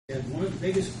One of the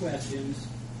biggest questions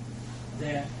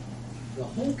that the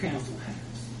whole council has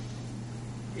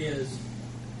is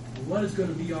what is going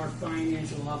to be our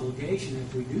financial obligation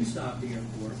if we do stop the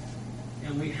airport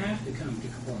and we have to come to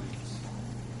compliance.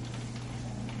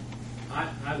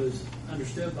 I was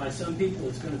understood by some people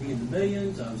it's going to be in the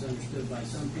millions. I was understood by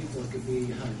some people it could be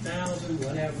 100,000,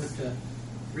 whatever, to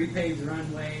repave the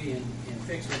runway and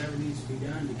fix whatever needs to be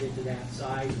done to get to that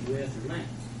size, width, or length,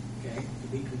 okay, to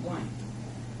be compliant.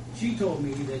 She told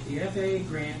me that the FAA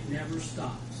grant never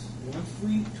stops. Once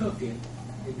we took it,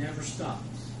 it never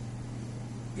stops.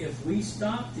 If we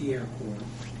stop the airport,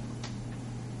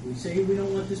 we say we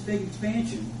don't want this big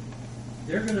expansion,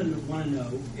 they're going to want to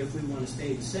know if we want to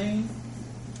stay the same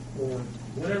or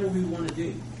whatever we want to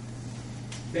do.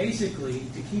 Basically,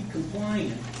 to keep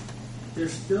compliant, they're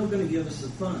still going to give us the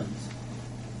funds.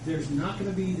 There's not going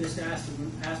to be this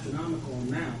astronomical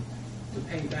amount to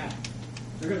pay back.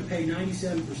 They're going to pay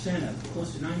 97% of it,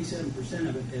 close to 97%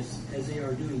 of it as they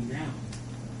are doing now.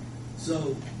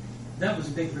 So that was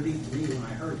a big relief to me when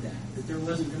I heard that there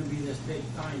wasn't going to be this big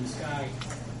pie in the sky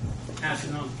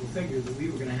astronomical figure that we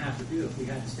were going to have to do if we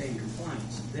had to stay in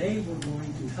compliance. They were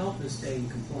going to help us stay in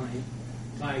compliance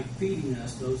by feeding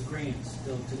us those grants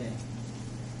still today.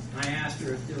 I asked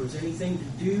her if there was anything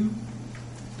to do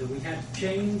that we had to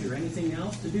change or anything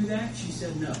else to do that. She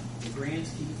said no, the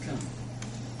grants keep coming.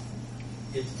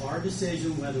 It's our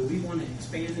decision whether we want to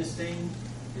expand this thing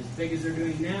as big as they're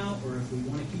doing now or if we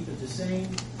want to keep it the same.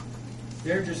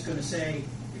 They're just going to say,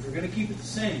 if we're going to keep it the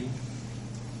same,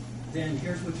 then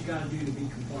here's what you got to do to be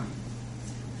compliant.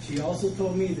 She also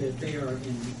told me that they are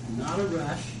in not a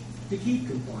rush to keep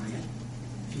compliant.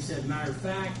 She said, matter of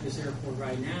fact, this airport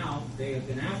right now, they have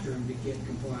been after them to get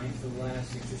compliant for the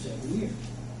last 6 or 7 years.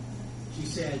 She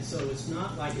said, so it's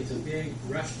not like it's a big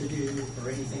rush to do or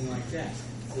anything like that.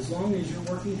 As long as you're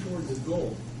working towards a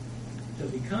goal to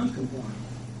become compliant,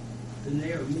 then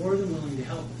they are more than willing to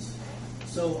help us.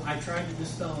 So I tried to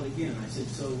dispel it again. I said,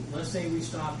 so let's say we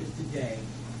stopped it today,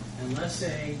 and let's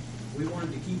say we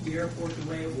wanted to keep the airport the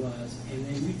way it was, and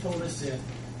then you told us that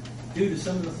due to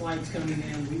some of the flights coming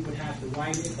in, we would have to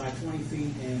widen it by 20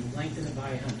 feet and lengthen it by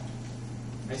 100.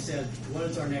 I said, what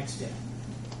is our next step?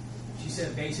 She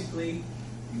said, basically,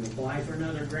 you apply for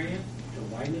another grant to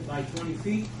widen it by 20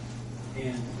 feet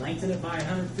and lengthen it by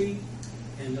 100 feet,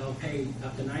 and they'll pay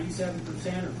up to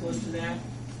 97% or close to that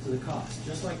to the cost,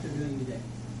 just like they're doing today.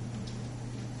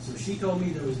 So she told me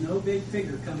there was no big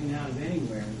figure coming out of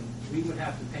anywhere that we would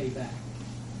have to pay back.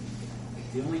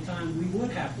 The only time we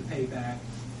would have to pay back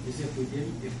is if we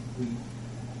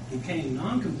became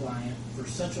non-compliant for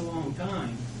such a long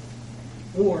time,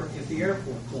 or if the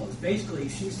airport closed. Basically,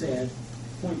 she said,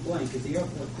 point blank, if the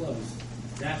airport closed,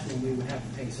 that's when we would have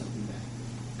to pay something back.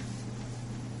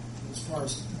 As far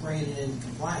as bringing it into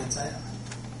compliance,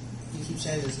 you keep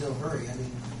saying there's no hurry. I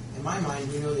mean, in my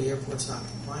mind, we know the airport's not in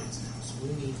compliance now, so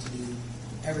we need to do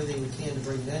everything we can to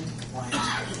bring it into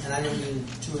compliance. And I don't mean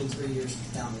 2 and 3 years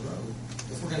down the road.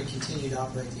 If we're going to continue to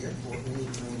operate the airport, we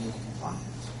need to bring it into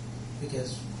compliance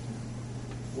because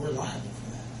we're liable for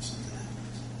that if something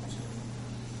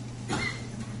happens.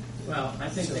 Well, I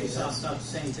think they stopped the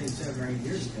same thing 7 or 8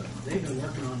 years ago. They've been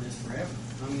working on this forever.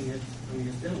 I mean,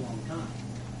 it's been a long time.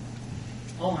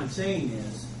 All I'm saying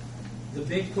is, the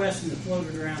big question that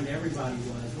floated around to everybody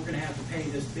was, we're going to have to pay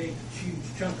this big,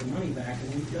 huge chunk of money back,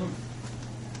 and we don't.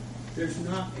 There's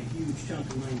not a huge chunk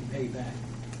of money to pay back.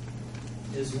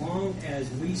 As long as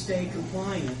we stay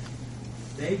compliant,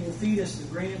 they will feed us the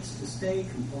grants to stay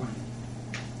compliant.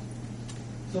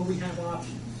 So we have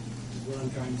options, is what I'm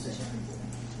trying to say.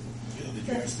 Did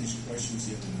you ask these questions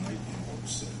the other night and what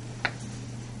was said?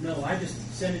 No, I just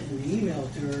sent it in the email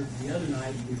to her the other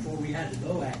night before we had the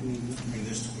BOAC meeting. I mean,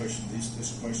 this question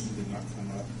did not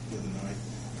come up the other night.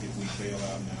 If we bail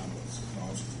out now, what's the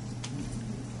cost?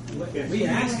 We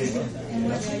asked it. And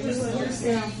what she was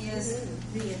saying is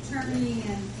the attorney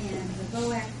and the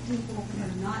BOAC people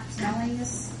are not telling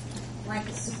us like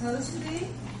it's supposed to be.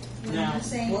 Now you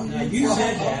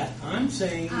said that. I'm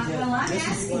saying that. Well, I'm this is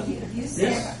asking what, you. You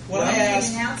said What I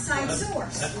asked, an outside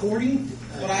source. According to,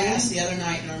 what I asked the other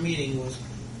night in our meeting was,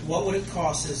 what would it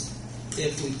cost us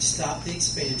if we stopped the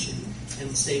expansion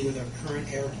and stayed with our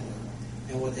current airport?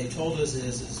 And what they told us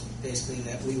is basically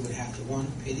that we would have to, one,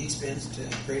 pay the expense to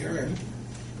upgrade our airport,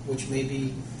 which may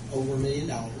be over $1 million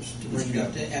to bring it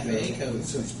up to FAA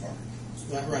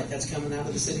code. Right, that's coming out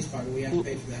of the city's pocket. We have to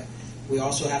pay for that. We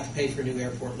also have to pay for a new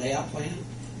airport layout plan,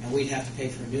 and we'd have to pay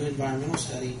for a new environmental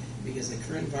study because the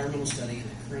current environmental study and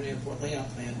the current airport layout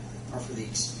plan are for the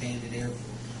expanded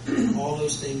airport. All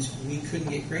those things we couldn't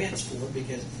get grants for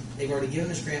because they've already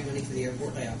given us grant money for the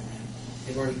airport layout plan.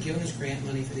 They've already given us grant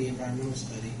money for the environmental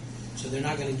study, so they're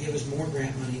not going to give us more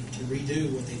grant money to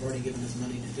redo what they've already given us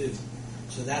money to do.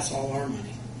 So that's all our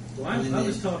money. Well, I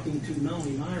was talking to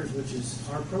Melanie Myers, which is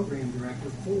our program director,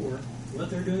 for what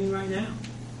they're doing right now.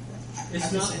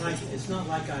 It's not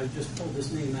like I just pulled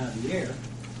this name out of the air.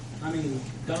 I mean,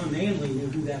 Don Manley knew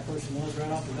who that person was right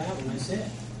off the bat when I said.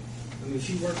 I mean,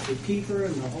 she works with Kiefer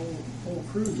and the whole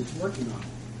crew that's working on it.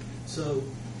 So,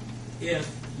 if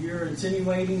you're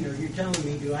insinuating or you're telling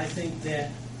me, do I think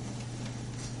that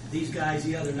these guys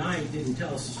the other night didn't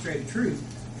tell us the straight truth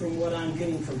from what I'm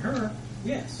getting from her?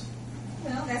 Yes.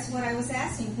 Well, that's what I was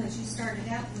asking, because you started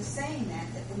out with saying that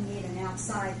we need an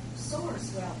outside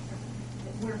source. Well,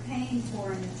 that we're paying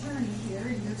for an attorney here,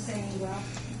 and you're saying, well,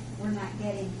 we're not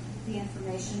getting the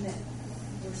information that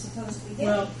we're supposed to be getting.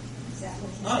 Well, is that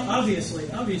what you're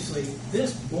saying? obviously,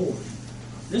 this board,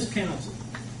 this council,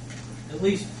 at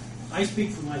least I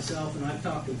speak for myself, and I've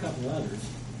talked to a couple others,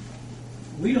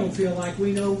 we don't feel like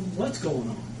we know what's going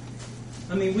on.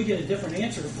 I mean, we get a different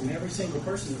answer from every single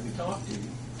person that we talk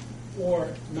to, or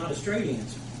not a straight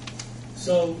answer.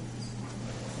 So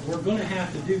we're going to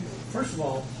have to do, first of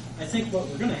all, I think what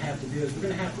we're going to have to do is we're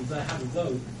going to have a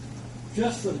vote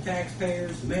just for the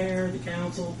taxpayers, the mayor, the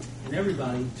council, and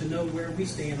everybody to know where we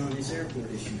stand on this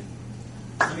airport issue.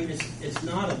 I mean, it's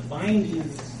not a binding.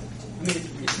 I mean,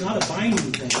 it's not a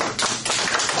binding thing.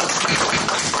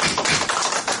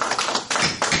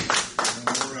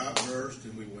 No more outburst,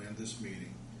 and we will end this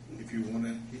meeting. If you want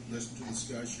to listen to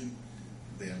discussion,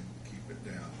 then keep it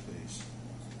down, please.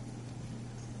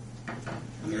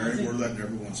 We're letting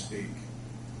everyone speak.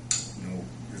 You know,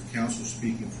 your council's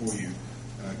speaking for you.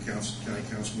 County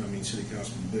Councilman, City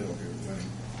Councilman Bill here.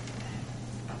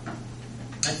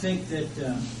 I think that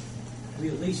we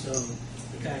at least owe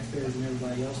the taxpayers and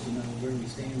everybody else to know where we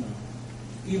stand on it.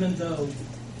 Even though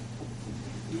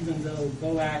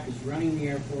BOAC is running the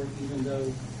airport, even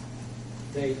though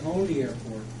they own the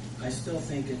airport, I still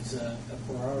think it's a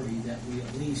priority that we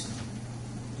at least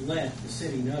let the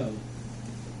city know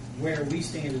where we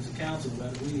stand as a council,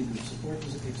 whether we either support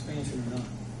this expansion or not.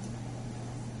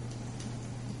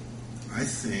 I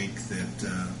think that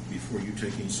before you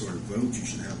take any sort of vote, you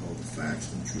should have all the facts.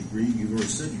 Don't you agree? You've already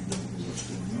said you don't know what's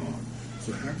going on.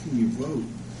 So how can you vote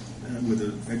with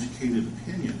an educated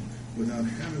opinion without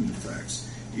having the facts?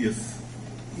 If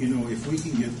we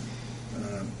can get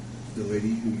the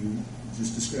lady who you were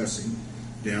just discussing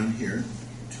down here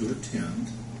to attend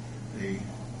a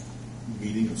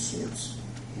meeting of sorts,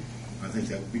 I think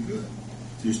that would be good.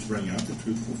 Just to bring out the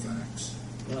truthful facts.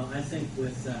 Well, I think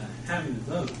with having the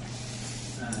vote,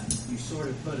 you sort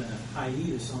of put a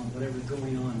hiatus on whatever's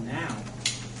going on now,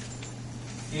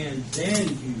 and then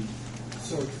you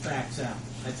sort the facts out.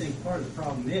 I think part of the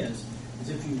problem is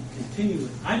if you continue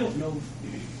it, I don't know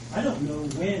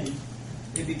when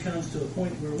it becomes to a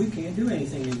point where we can't do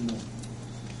anything anymore.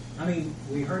 I mean,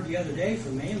 we heard the other day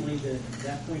from Manley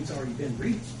that point's already been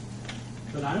reached,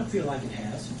 but I don't feel like it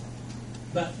has.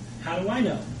 But how do I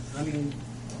know? I mean,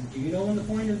 do you know when the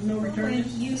point of no return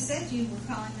is? You said you were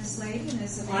calling this lady, and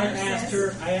as the I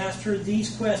mayor asked her these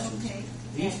questions. Okay.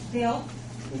 These, And Bill,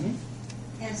 Mhm.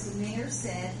 as the mayor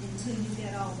said, until you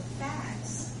get all the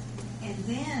facts, and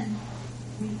then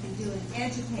we can do an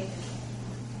educated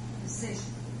decision.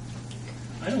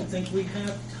 I don't think we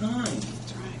have time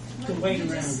to Well, wait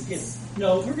you around just- to get.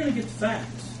 No, we're going to get the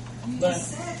facts. You But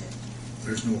just said it.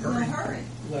 There's no hurry. No hurry.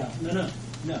 well,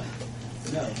 no.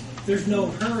 There's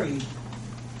no hurry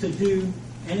to do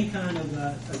any kind of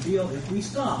a deal. If we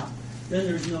stop, then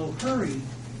there's no hurry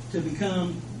to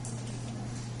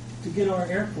get our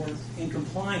airport in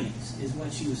compliance, is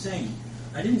what she was saying.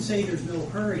 I didn't say there's no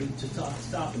hurry to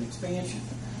stop an expansion.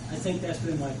 I think that's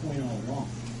been my point all along.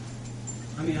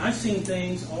 I mean, I've seen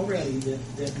things already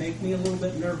that make me a little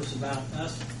bit nervous about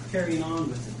us carrying on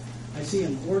with it. I see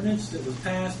an ordinance that was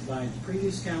passed by the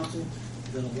previous council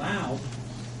that allowed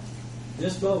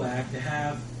this BOAC to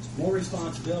have more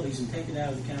responsibilities and take it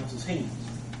out of the council's hands.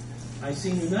 I've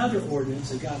seen another ordinance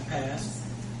that got passed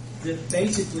that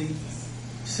basically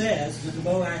says that the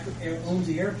BOAC owns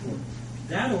the airport.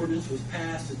 That ordinance was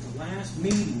passed at the last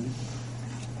meeting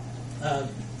of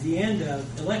the end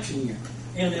of election year.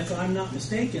 And if I'm not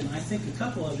mistaken, I think a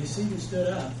couple of us even stood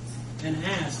up and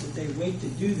asked that they wait to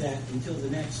do that until the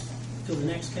next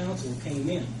council came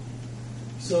in.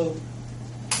 So,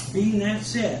 being that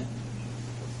said,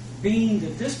 being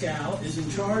that this gal is in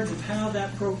charge of how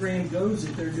that program goes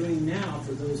that they're doing now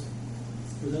for those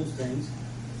things,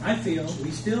 I feel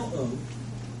we still owe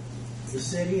the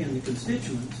city and the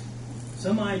constituents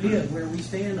some idea of where we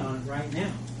stand on it right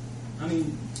now. I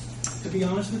mean, to be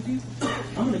honest with you,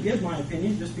 I'm going to give my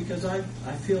opinion just because I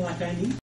feel like I need